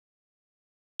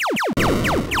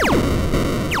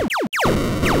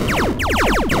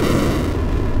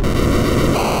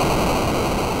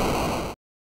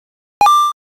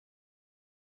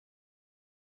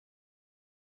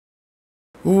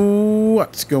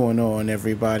What's going on,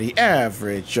 everybody?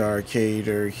 Average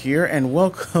Arcader here, and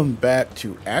welcome back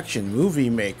to Action Movie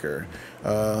Maker.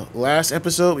 Last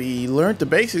episode we learned the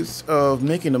basics of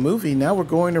making a movie. Now we're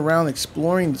going around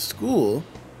exploring the school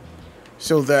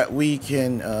so that we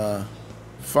can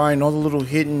find all the little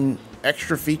hidden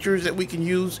extra features that we can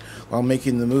use while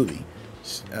making the movie.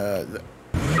 We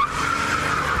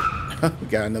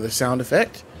got another sound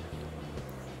effect.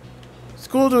 It's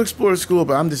cool to explore the school,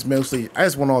 but I just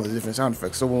want all the different sound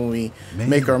effects. So when we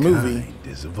make our movie, mankind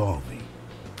is evolving,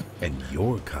 and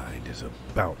your kind is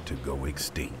about to go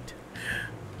extinct.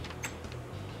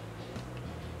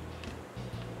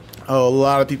 Oh, a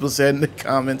lot of people said in the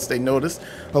comments they noticed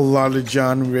a lot of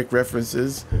John Wick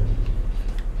references.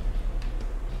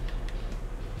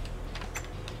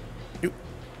 Oop.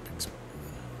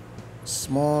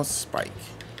 Small spike.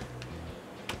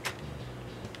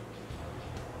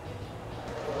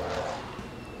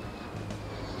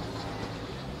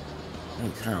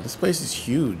 Oh, God, this place is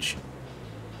huge.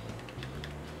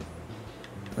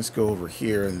 Let's go over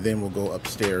here, and then we'll go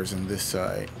upstairs on this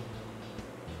side.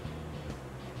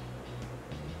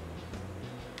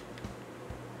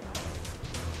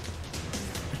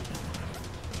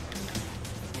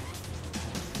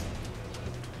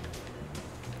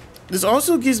 This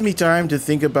also gives me time to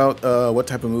think about what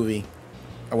type of movie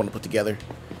I want to put together.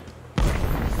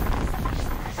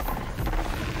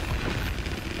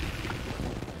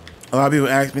 A lot of people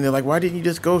ask me, they're like, why didn't you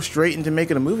just go straight into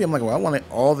making a movie? I'm like, well, I wanted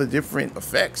all the different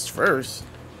effects first.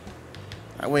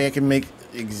 That way I can make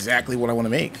exactly what I want to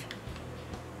make.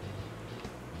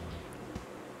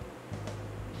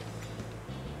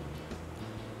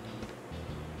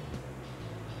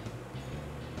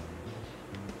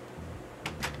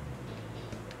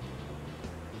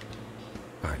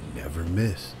 I never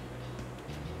miss.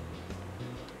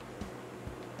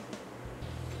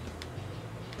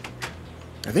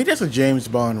 I think that's a James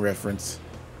Bond reference.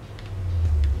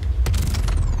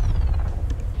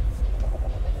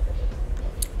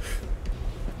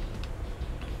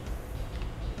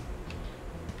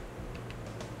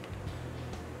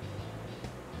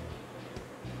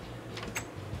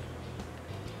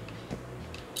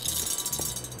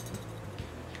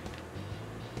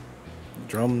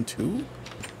 Drum 2?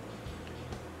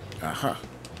 Aha.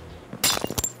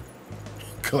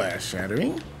 Glass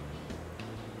shattering.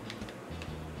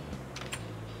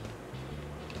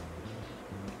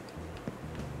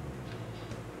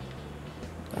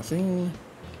 Nothing.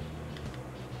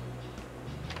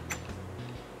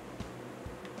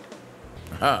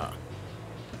 Aha.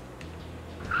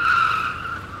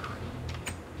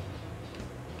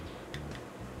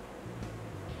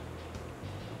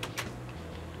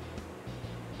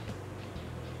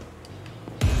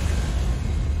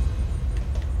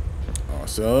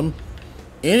 Awesome.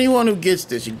 Anyone who gets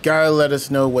this, you gotta let us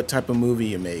know what type of movie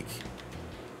you make.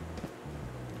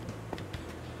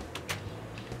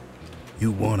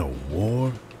 You want a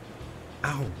war?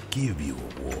 I'll give you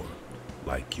a war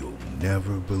like you'll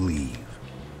never believe.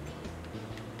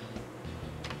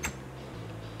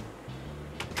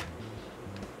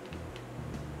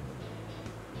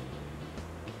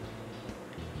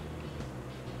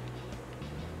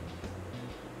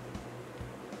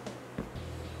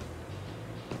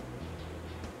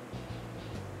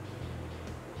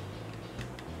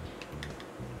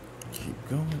 Keep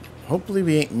going. Hopefully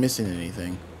we ain't missing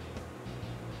anything.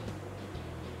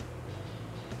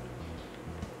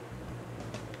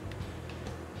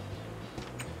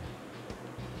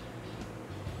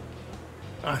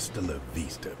 Hasta la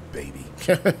vista, baby.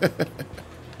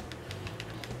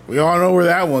 We all know where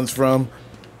that one's from.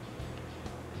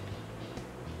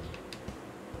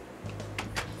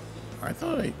 I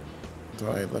thought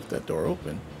I left that door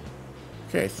open.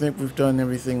 Okay, I think we've done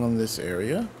everything on this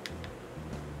area.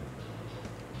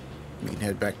 We can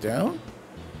head back down.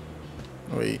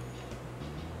 Wait.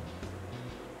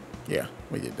 Yeah,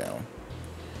 we did that one.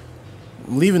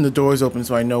 I'm leaving the doors open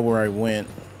so I know where I went.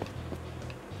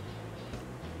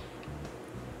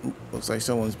 Looks like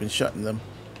someone's been shutting them.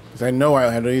 Because I know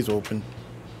I had these open.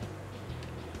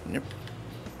 Yep.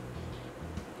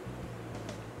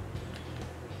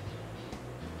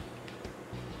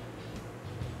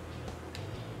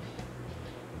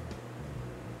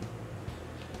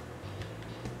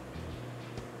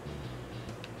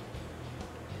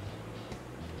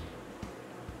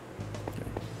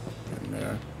 Okay. In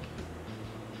there.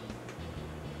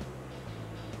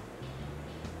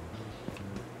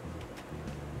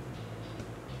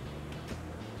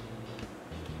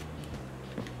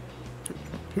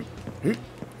 Hoot,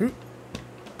 hoot.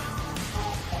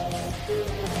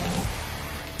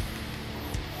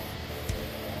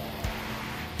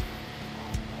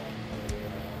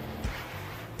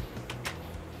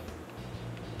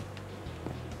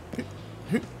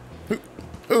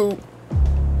 Ooh.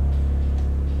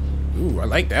 Ooh, I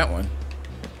like that one.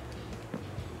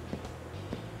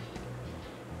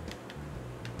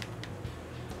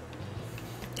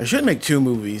 I should make 2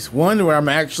 movies. One where I'm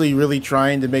actually really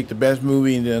trying to make the best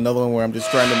movie, and then another one where I'm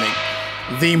just trying to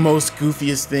make the most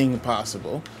goofiest thing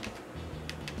possible.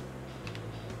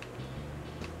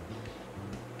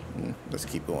 Let's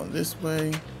keep going this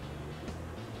way.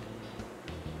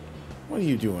 What are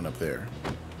you doing up there?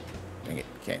 Dang it,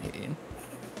 can't hit you.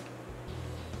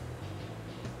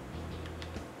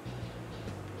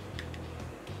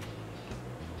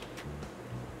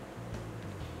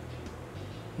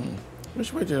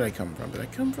 Which way did I come from? Did I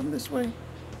come from this way?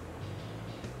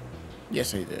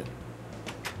 Yes, I did.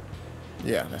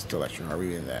 Yeah, that's the lecture. Are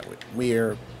we in that way?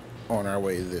 We're on our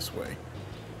way this way.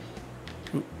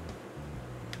 Ooh.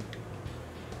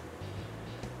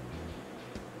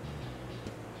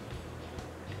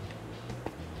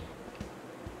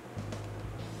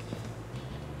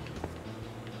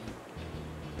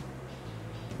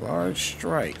 Large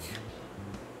strike.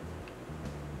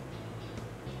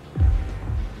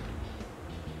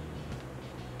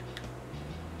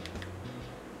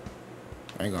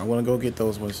 Hang on, I want to go get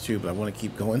those ones too, but I want to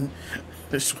keep going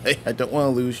this way. I don't want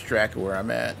to lose track of where I'm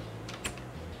at.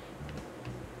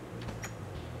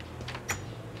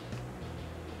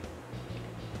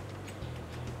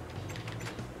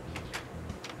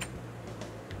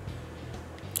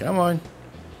 Come on.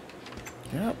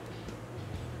 Yep.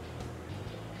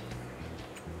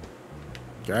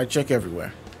 Gotta check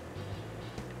everywhere.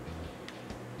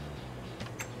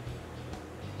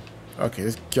 Okay,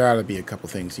 there's gotta be a couple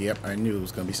things. Yep, I knew it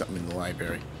was gonna be something in the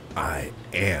library. I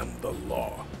am the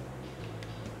law.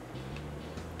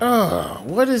 Oh,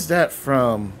 what is that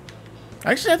from?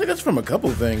 Actually, I think that's from a couple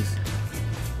things.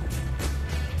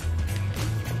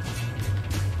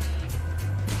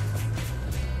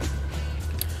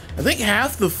 I think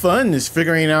half the fun is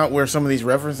figuring out where some of these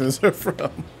references are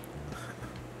from.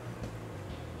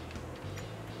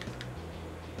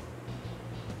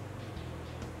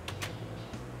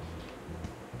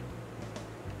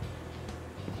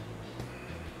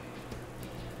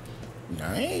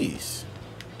 Nice.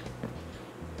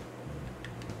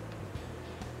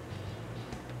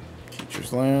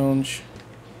 Teacher's Lounge.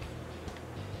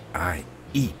 I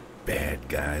eat bad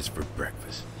guys for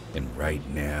breakfast, and right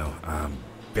now I'm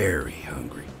very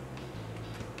hungry.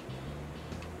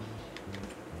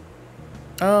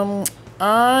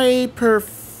 I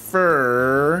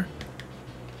prefer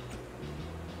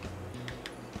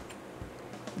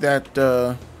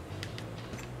that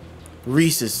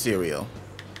Reese's cereal.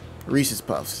 Reese's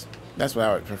Puffs. That's what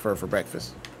I would prefer for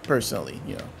breakfast. Personally,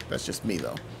 you know, that's just me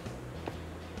though.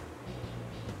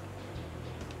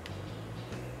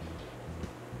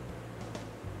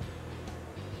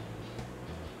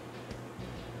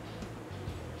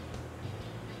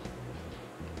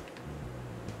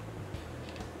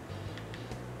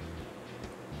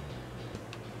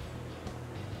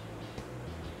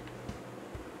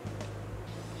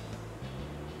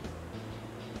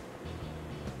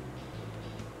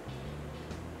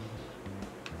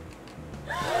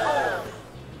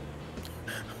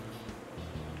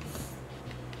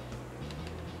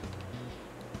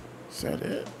 Is that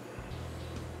it?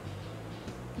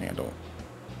 Man, I don't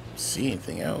see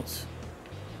anything else.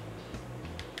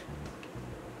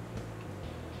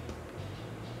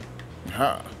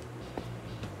 Huh.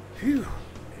 Phew.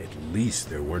 At least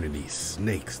there weren't any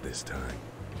snakes this time.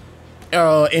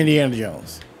 Oh, Indiana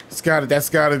Jones. That's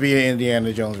gotta be an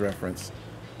Indiana Jones reference.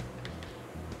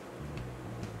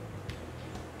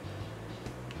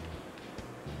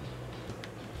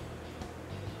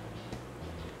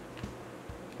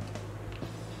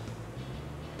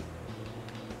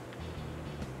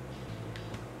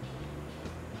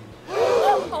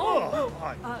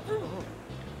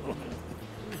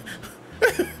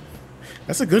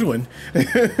 That's a good one.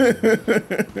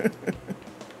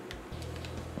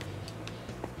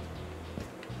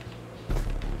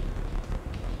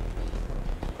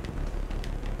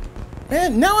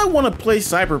 Man, now I want to play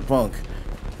Cyberpunk.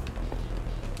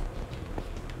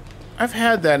 I've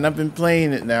had that and I've been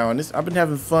playing it now, and I've been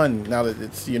having fun now that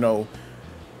it's, you know,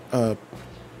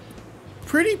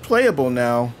 pretty playable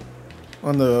now.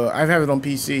 I have it on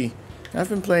PC. I've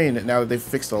been playing it now that they've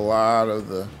fixed a lot of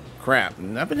the crap,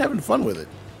 and I've been having fun with it.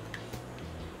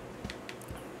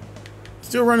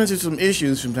 Still run into some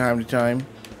issues from time to time,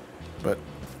 but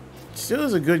still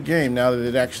is a good game now that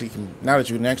it actually can. Now that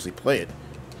you can actually play it.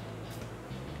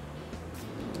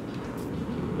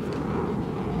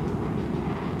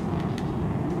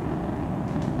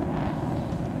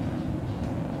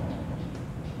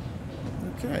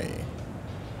 Okay.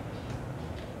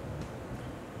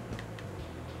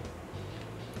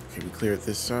 Okay, we cleared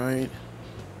this side.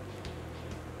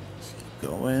 Let's keep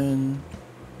going.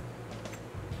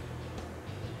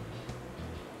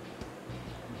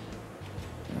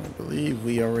 I believe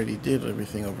we already did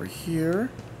everything over here.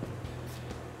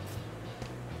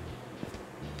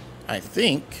 I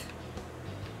think.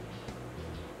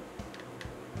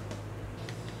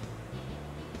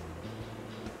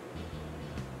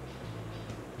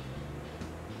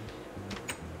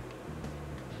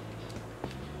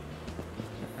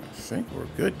 I think we're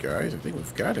good, guys. I think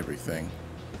we've got everything.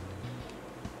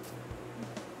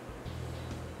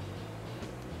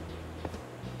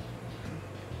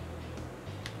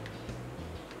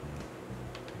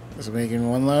 Let's making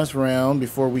one last round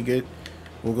before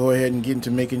we'll go ahead and get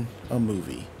into making a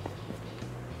movie.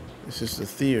 This is the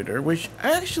theater, which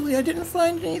actually I didn't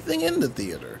find anything in the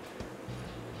theater.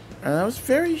 And I was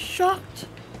very shocked.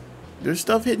 There's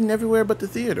stuff hidden everywhere but the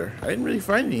theater. I didn't really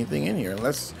find anything in here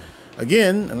unless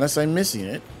I'm missing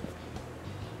it.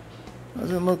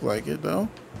 Doesn't look like it though.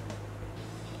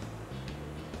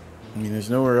 I mean, there's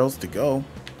nowhere else to go.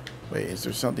 Wait, is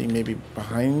there something maybe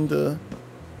behind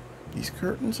these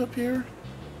curtains up here?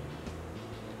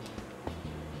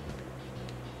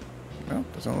 No,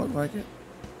 doesn't look like it.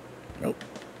 Nope.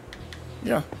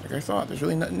 Yeah, like I thought, there's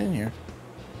really nothing in here.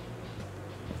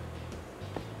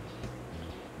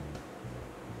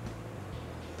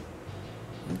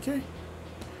 Okay.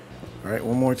 Alright,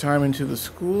 one more time into the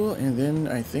school, and then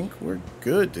I think we're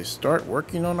good to start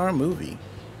working on our movie.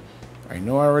 I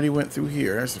know I already went through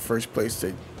here. That's the first place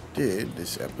I did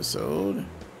this episode.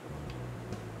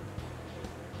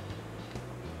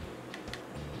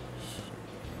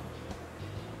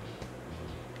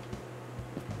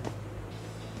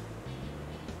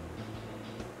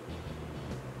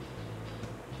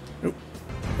 Nope.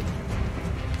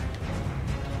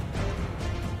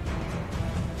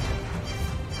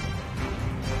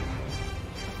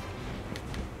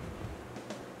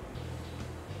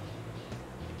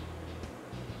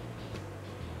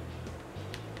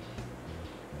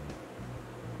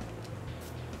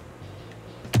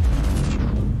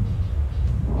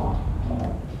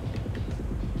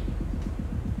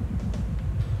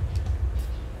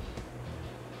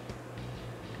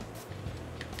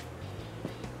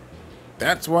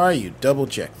 That's why you double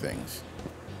check things.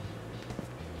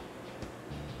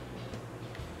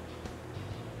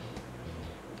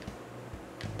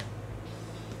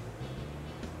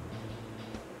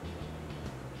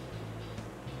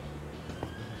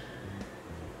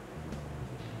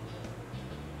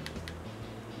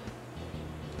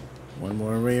 One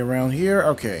more array around here.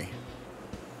 Okay.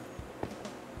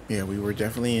 Yeah, we were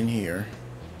definitely in here.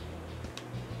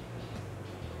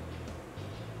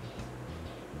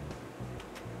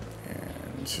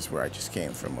 This is where I just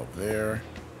came from up there.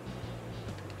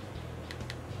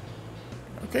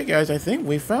 Okay, guys, I think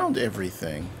we found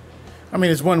everything. I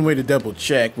mean, it's one way to double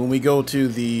check. When we go to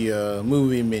the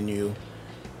movie menu,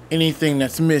 anything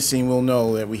that's missing we'll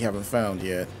know that we haven't found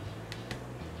yet.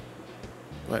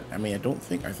 But, I mean,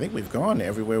 I think we've gone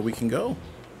everywhere we can go.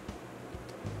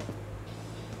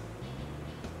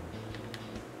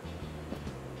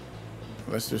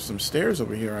 Unless there's some stairs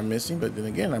over here I'm missing, but then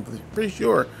again, I'm pretty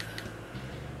sure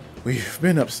we've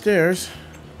been upstairs.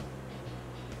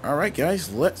 All right,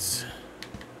 guys, let's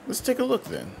take a look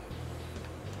then.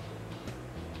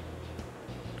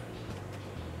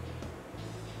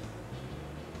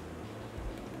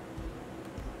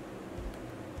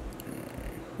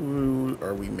 Who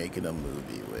are we making a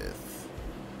movie with?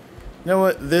 You know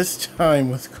what? This time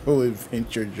let's go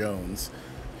Adventure Jones.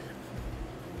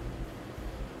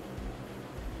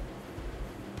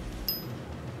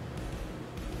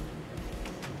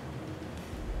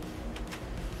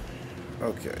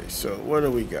 Okay, so what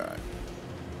do we got?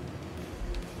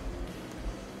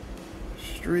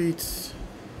 Streets,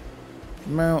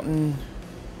 mountain,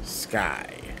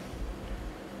 sky.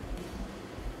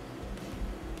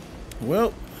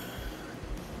 Well,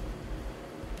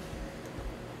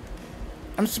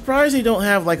 I'm surprised they don't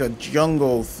have like a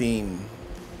jungle theme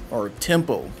or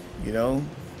temple, you know?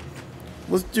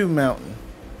 Let's do mountain.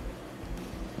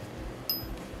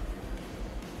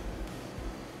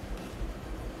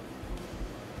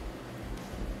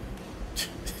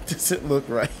 Does it look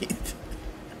right?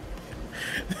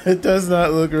 It does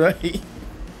not look right.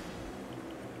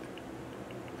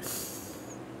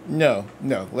 No,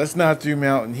 no, let's not do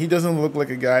Mountain. He doesn't look like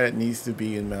a guy that needs to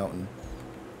be in Mountain.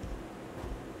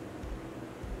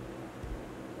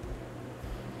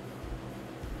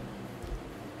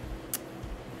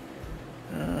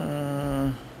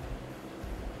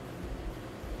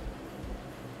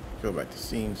 Go back to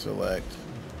scene select.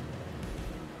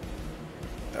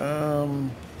 I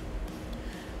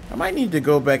might need to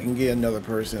go back and get another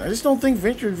person. I just don't think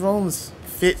Venture Drones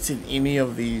fits in any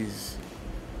of these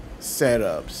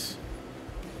setups.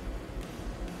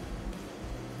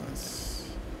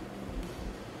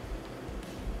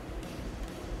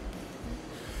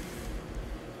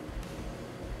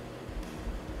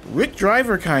 Rick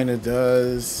Driver kind of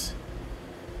does.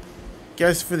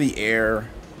 Guess for the air.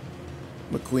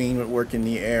 McQueen would work in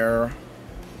the air.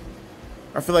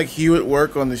 I feel like he would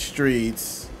work on the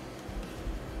streets.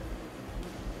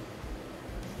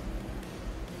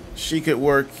 She could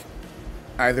work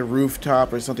either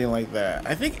rooftop or something like that.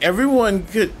 I think everyone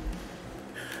could...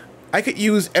 I could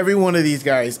use every one of these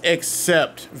guys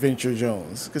except Venture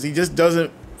Jones. Because he just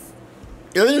doesn't...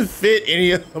 It doesn't fit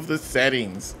any of the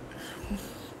settings.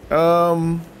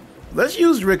 Let's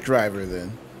use Rick Driver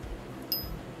then.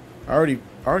 I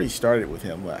already started with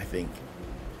him, I think.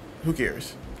 Who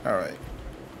cares? Alright.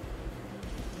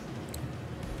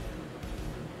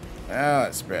 Ah,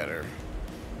 that's better.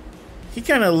 He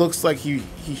kind of looks like he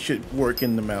should work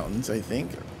in the mountains, I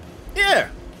think. Yeah,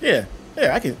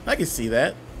 I can see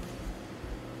that.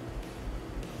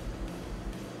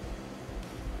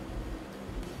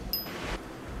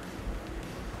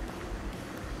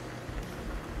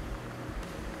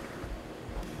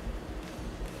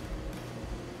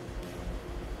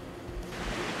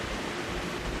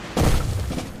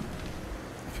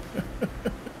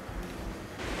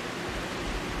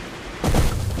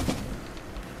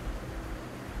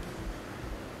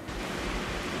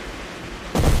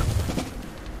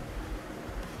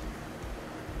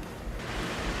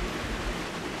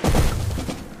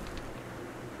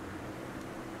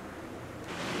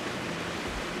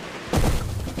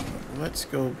 Let's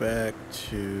go back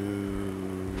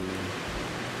to...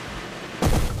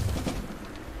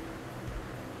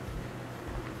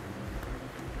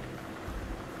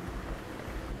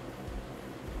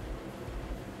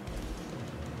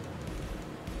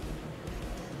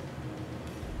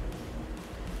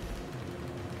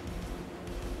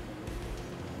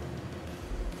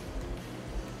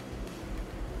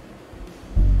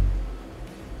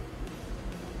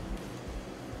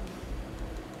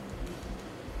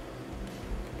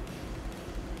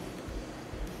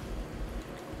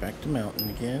 Back to mountain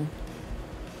again.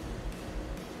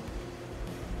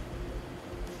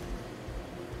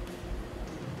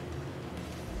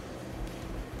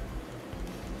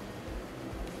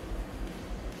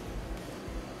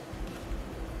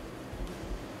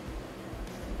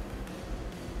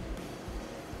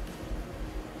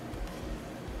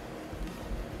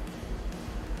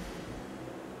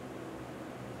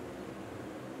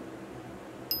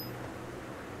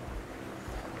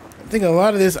 I think a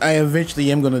lot of this I eventually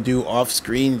am going to do off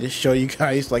screen to show you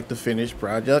guys like the finished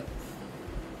project.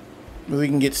 But we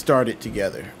can get started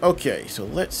together. Okay, so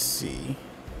let's see.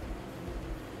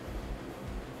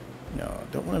 No,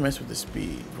 don't want to mess with the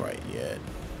speed quite yet.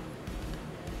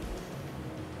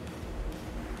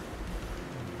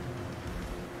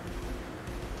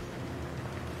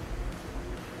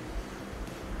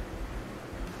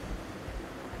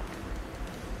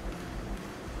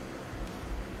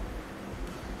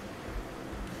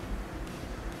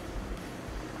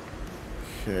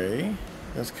 Okay,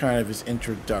 that's kind of his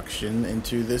introduction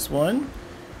into this one.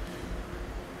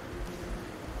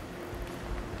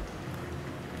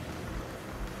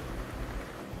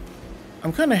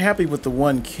 I'm kind of happy with the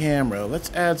one camera.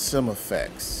 Let's add some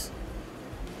effects.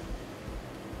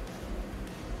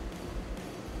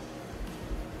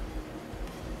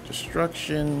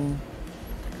 Destruction,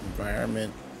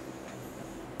 environment.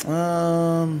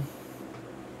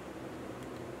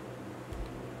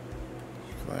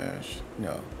 Flash.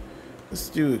 No. Let's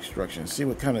do extraction. See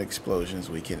what kind of explosions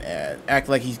we can add. Act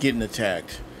like he's getting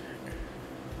attacked.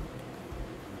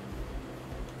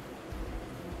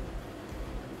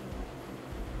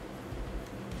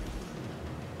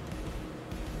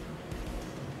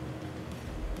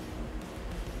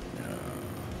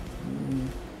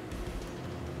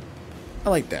 I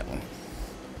like that one.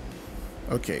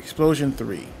 Okay, explosion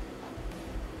 3.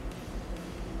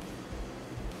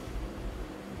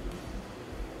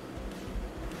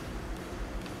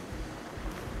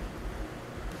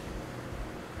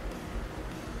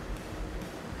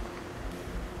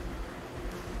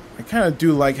 I kind of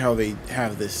do like how they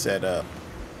have this set up.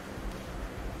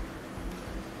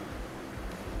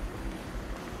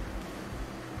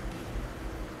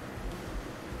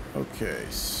 Okay,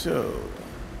 so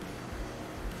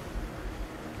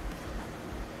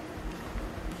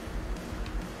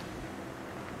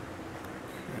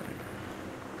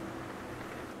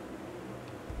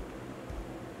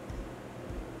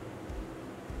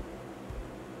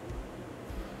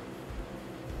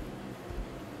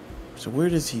so where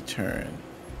does he turn?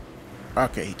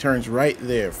 Okay, he turns right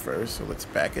there first, so let's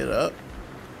back it up.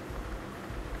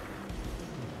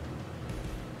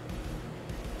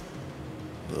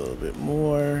 A little bit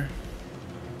more.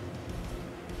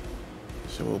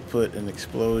 So we'll put an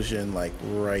explosion like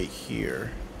right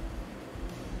here.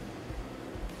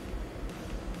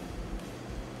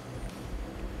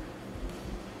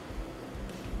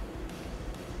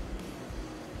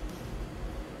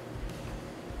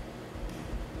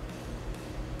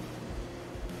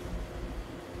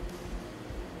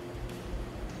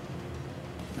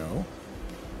 No.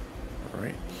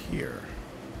 Right here.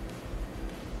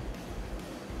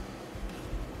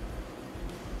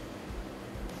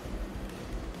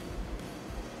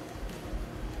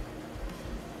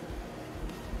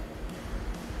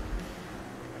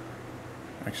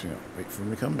 Actually, no. Wait for him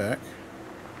to come back.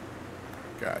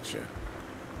 Gotcha.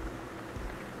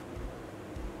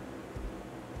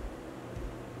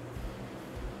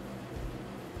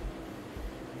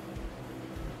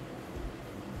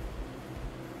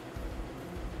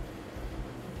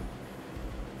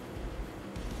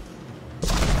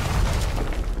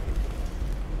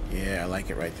 Yeah, I like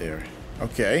it right there.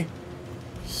 Okay.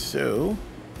 So,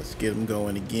 let's get him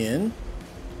going again.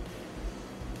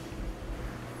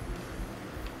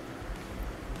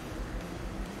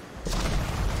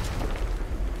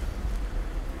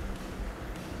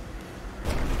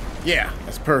 Yeah,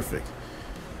 that's perfect.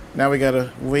 Now we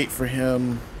gotta wait for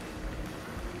him.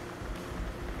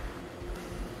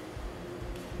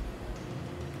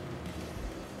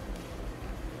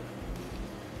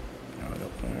 No, I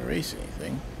don't want to erase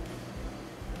anything.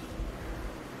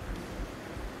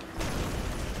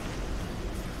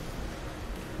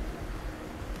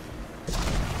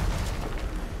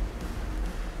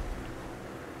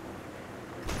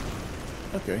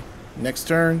 Okay. Next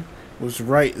turn was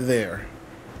right there.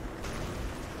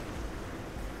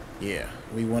 Yeah,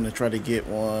 we want to try to get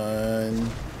one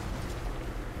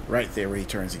right there where he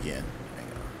turns again. Hang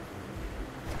on.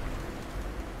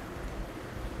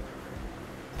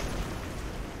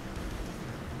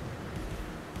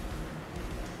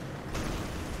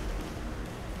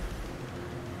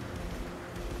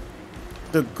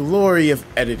 The glory of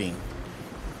editing.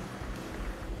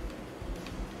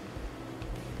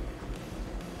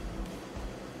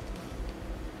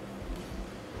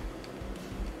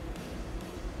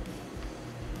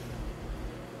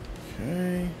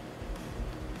 Okay.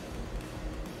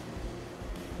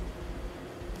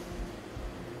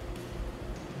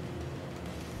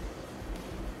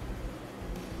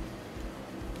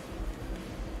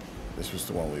 This was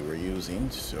the one we were using,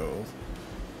 so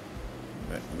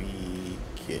let me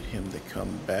get him to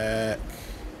come back.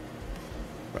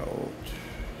 About,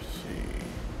 let's see.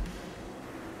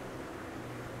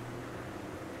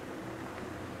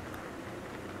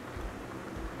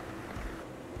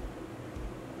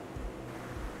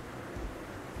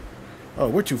 Oh,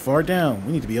 we're too far down.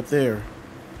 We need to be up there.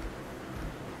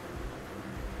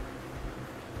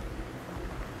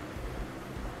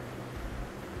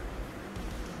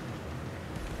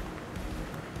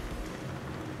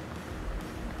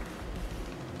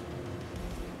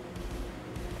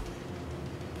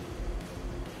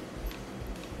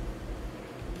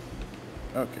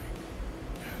 Okay.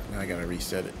 Now I gotta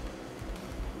reset it.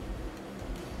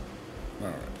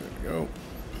 Alright, there we go.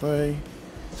 Play.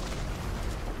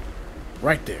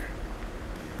 Right there.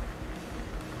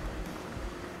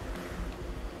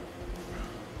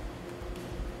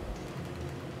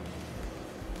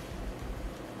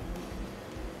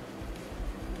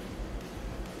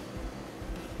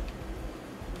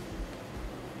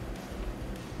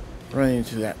 Running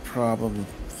into that problem.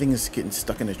 Things getting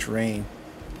stuck in the terrain.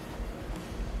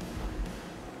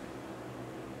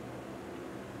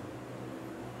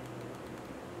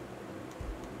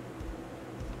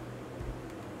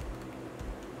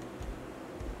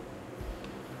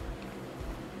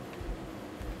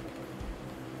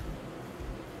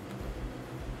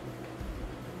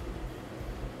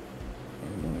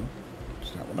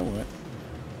 It's not what I want.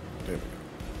 There we go.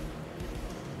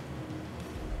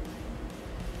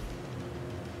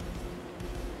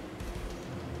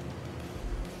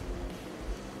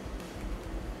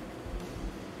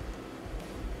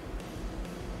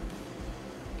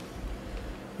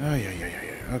 Oh,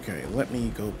 yeah. Okay, let me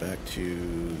go back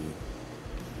to...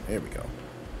 There we go.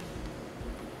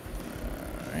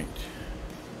 Alright.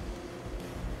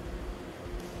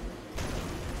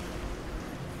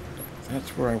 That's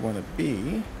where I want to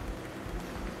be.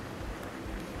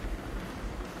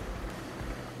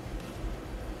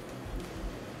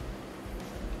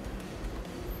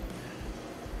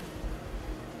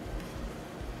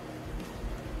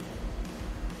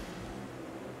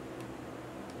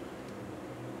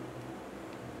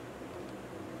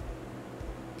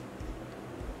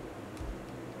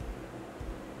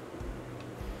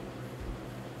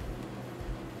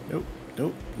 Nope,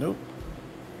 nope, nope.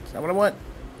 That's not what I want.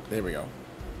 There we go.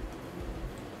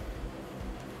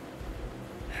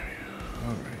 There we go.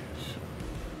 All right.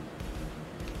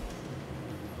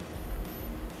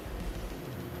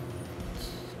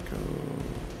 Let's go.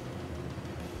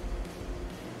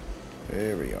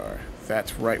 There we are.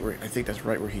 That's right where I think that's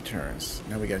right where he turns.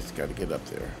 Now we got to get up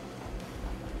there.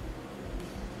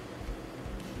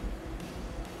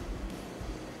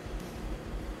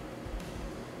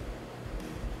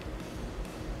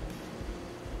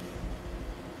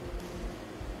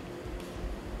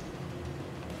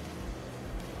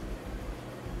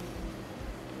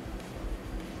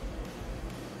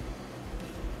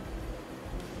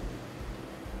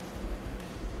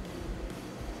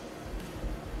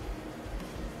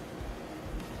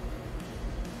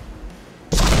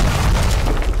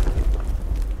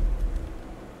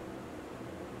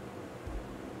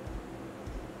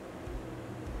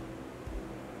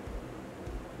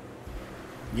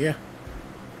 Yeah.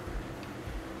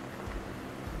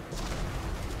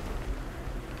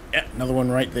 Yeah, another one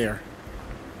right there.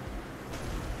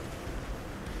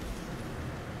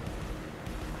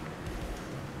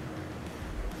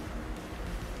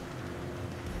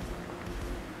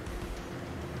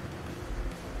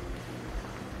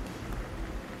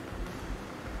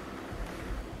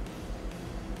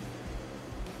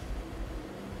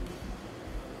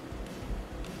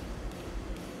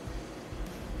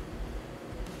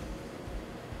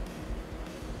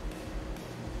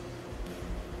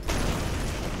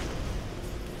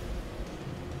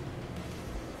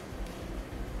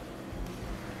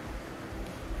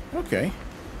 Okay.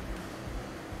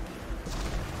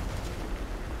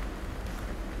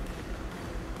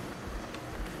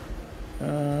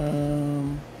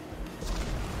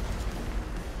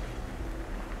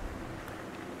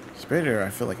 It's better. I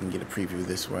feel like I can get a preview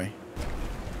this way.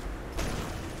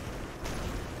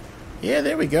 Yeah,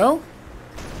 there we go.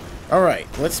 All right,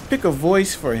 let's pick a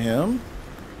voice for him.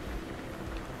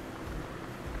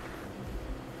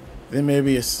 Then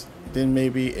maybe a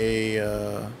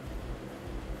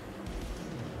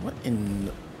what in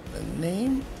the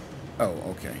name? Oh,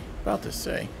 okay. About to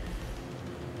say.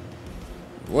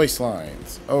 Voice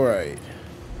lines. All right.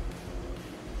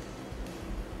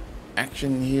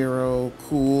 Action hero,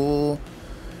 cool.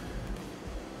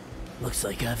 Looks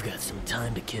like I've got some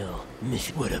time to kill.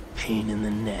 Mission. What a pain in the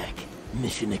neck.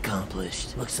 Mission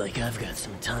accomplished. Looks like I've got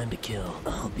some time to kill.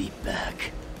 I'll be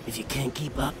back. If you can't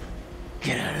keep up,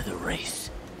 get out of the race.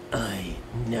 I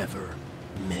never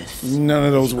miss. None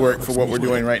of those work for what we're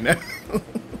doing right now.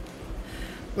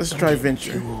 Let's try I'm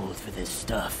Venture. too old for this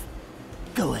stuff.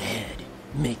 Go ahead.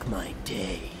 Make my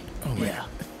day. Oh my yeah.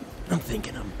 I'm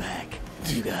thinking I'm back.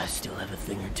 You guys still have a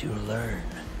thing or two to learn.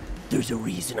 There's a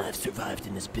reason I've survived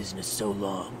in this business so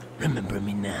long. Remember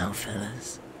me now,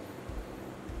 fellas?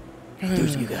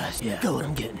 There's you guys. Yeah. Go.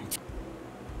 I'm getting.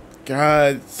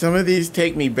 God, some of these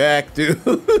take me back, dude.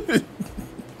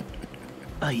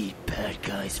 I eat bad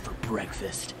guys for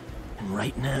breakfast. And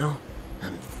right now,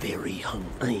 I'm very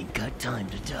hungry. I ain't got time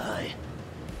to die.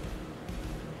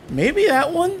 Maybe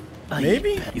that one?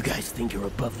 Maybe? You guys think you're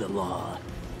above the law.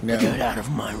 No. Get out of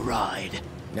my ride.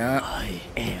 Nah. I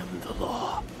am the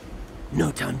law.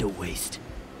 No time to waste.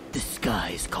 The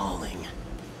sky's calling.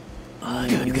 I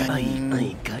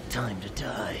ain't got time to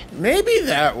die. Maybe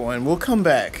that one. We'll come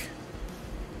back.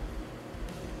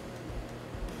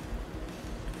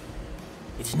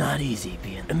 It's not easy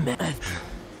being at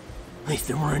least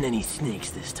there weren't any snakes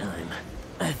this time.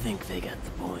 I think they got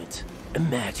the point.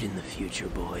 Imagine the future,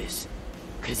 boys.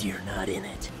 'Cause you're not in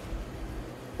it.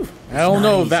 I don't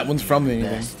know if that one's from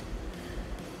anything. Best.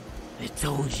 I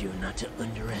told you not to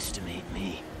underestimate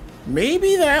me.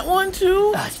 Maybe that one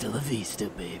too? Hasta la vista,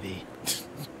 baby.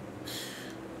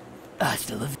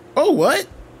 Hasta la vista. Oh, what?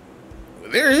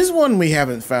 There is one we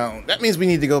haven't found. That means we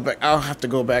need to go back. I'll have to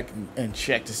go back and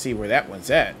check to see where that one's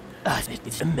at.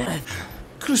 It's a mess.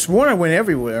 Could have sworn I went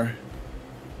everywhere.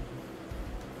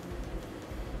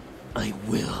 I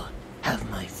will have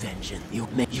my vengeance.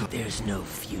 There's no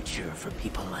future for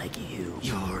people like you.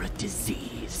 You're a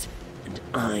disease, and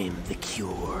I'm the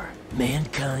cure.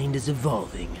 Mankind is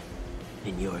evolving,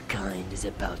 and your kind is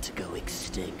about to go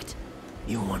extinct.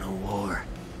 You want a war?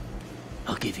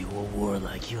 I'll give you a war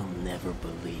like you'll never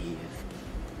believe.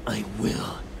 I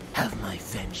will have my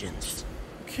vengeance.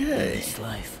 In Okay. this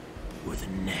life or the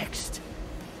next.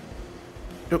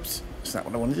 Oops. It's not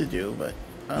what I wanted to do, but...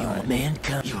 Your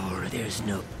mankind. There's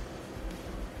no...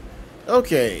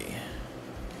 Okay.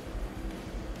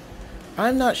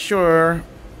 I'm not sure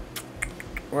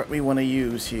what we want to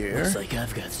use here. Looks like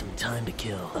I've got some time to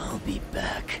kill. I'll be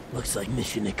back. Looks like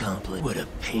mission accomplished. What a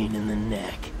pain in the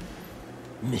neck.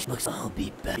 I'll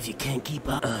be back. If you can't keep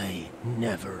up,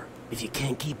 If you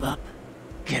can't keep up,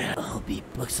 get out.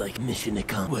 Looks like mission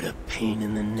accomplished. What a pain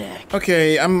in the neck.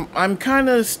 Okay, I'm kind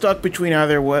of stuck between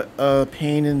either what a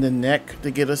pain in the neck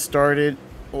to get us started,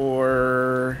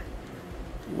 or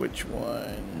which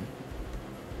one?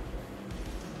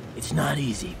 It's not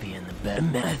easy being the best.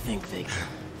 I think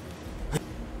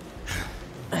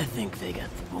they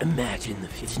got the ball. Imagine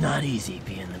it's not easy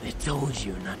being the... It told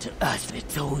you not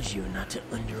to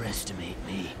underestimate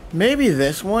me. Maybe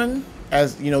this one,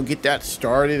 as you know, get that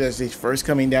started as he's first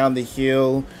coming down the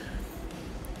hill,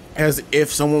 as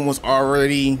if someone was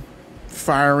already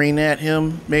firing at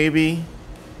him, maybe.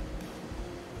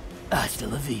 Hasta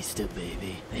la vista,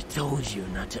 baby. I told you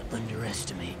not to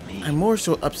underestimate me. I'm more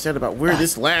so upset about where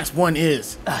this last one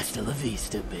is. Hasta la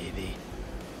vista, baby.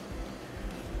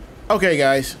 Okay,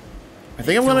 guys. I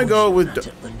think I'm gonna go with not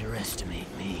to underestimate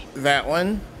me. that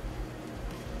one.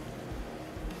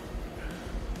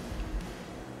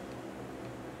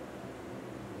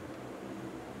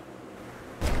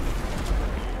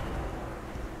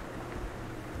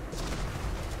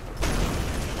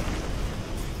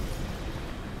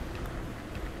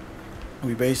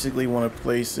 We basically want to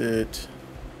place it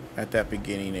at that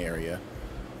beginning area.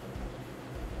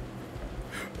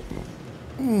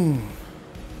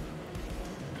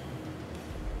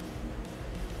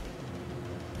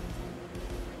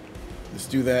 Let's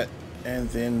do that, and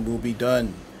then we'll be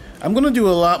done. I'm gonna do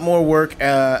a lot more work,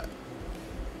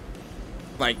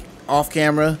 like off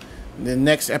camera. The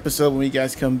next episode, when you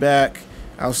guys come back,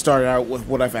 I'll start out with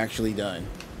what I've actually done.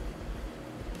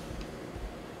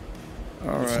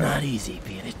 All It's right. not easy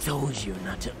being... I told you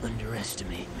not to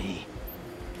underestimate me.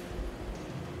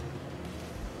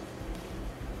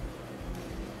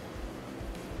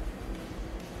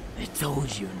 I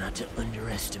told you not to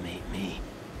underestimate me.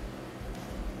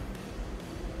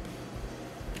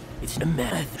 It's a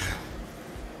math.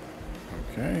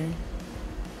 Okay.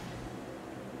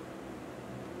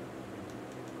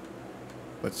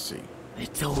 Let's see. I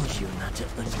told you not to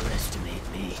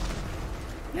underestimate me.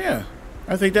 Yeah,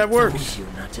 I think that I works. told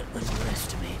you not to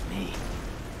underestimate me.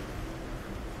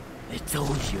 I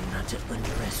told you not to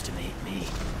underestimate me.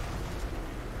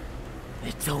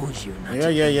 I told you not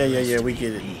to Yeah, we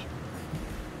get it. me.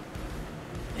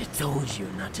 I told you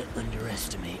not to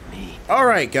underestimate me. All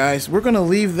right, guys, we're gonna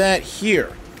leave that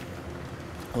here.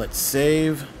 Let's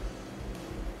save.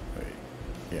 Wait,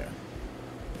 yeah,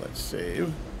 let's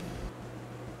save.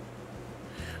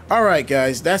 All right,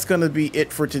 guys, that's gonna be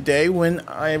it for today. When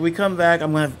we come back,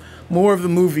 I'm gonna have more of the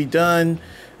movie done,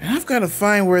 and I've got to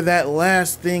find where that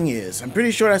last thing is. I'm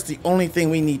pretty sure that's the only thing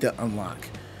we need to unlock.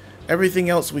 Everything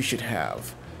else we should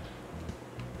have.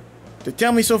 To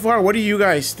tell me so far, what do you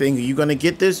guys think? Are you gonna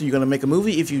get this? Are you gonna make a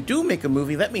movie? If you do make a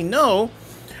movie, let me know.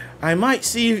 I might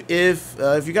see if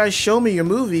you guys show me your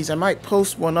movies, I might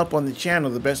post one up on the channel,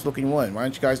 the best looking one. Why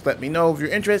don't you guys let me know if you're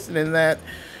interested in that?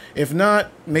 If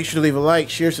not, make sure to leave a like,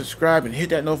 share, subscribe, and hit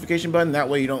that notification button. That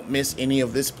way you don't miss any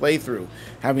of this playthrough.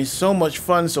 Having so much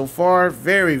fun so far.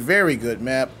 Very, very good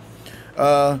map.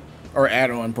 Or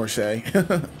add-on, per se.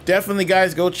 Definitely,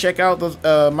 guys, go check out those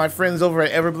my friends over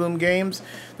at Everbloom Games.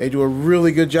 They do a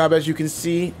really good job, as you can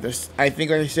see. I think,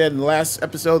 like I said in the last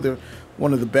episode, they're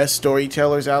one of the best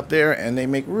storytellers out there, and they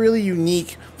make really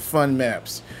unique, fun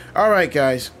maps. All right,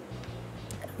 guys.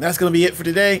 That's going to be it for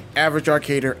today. Average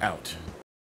Arcader out.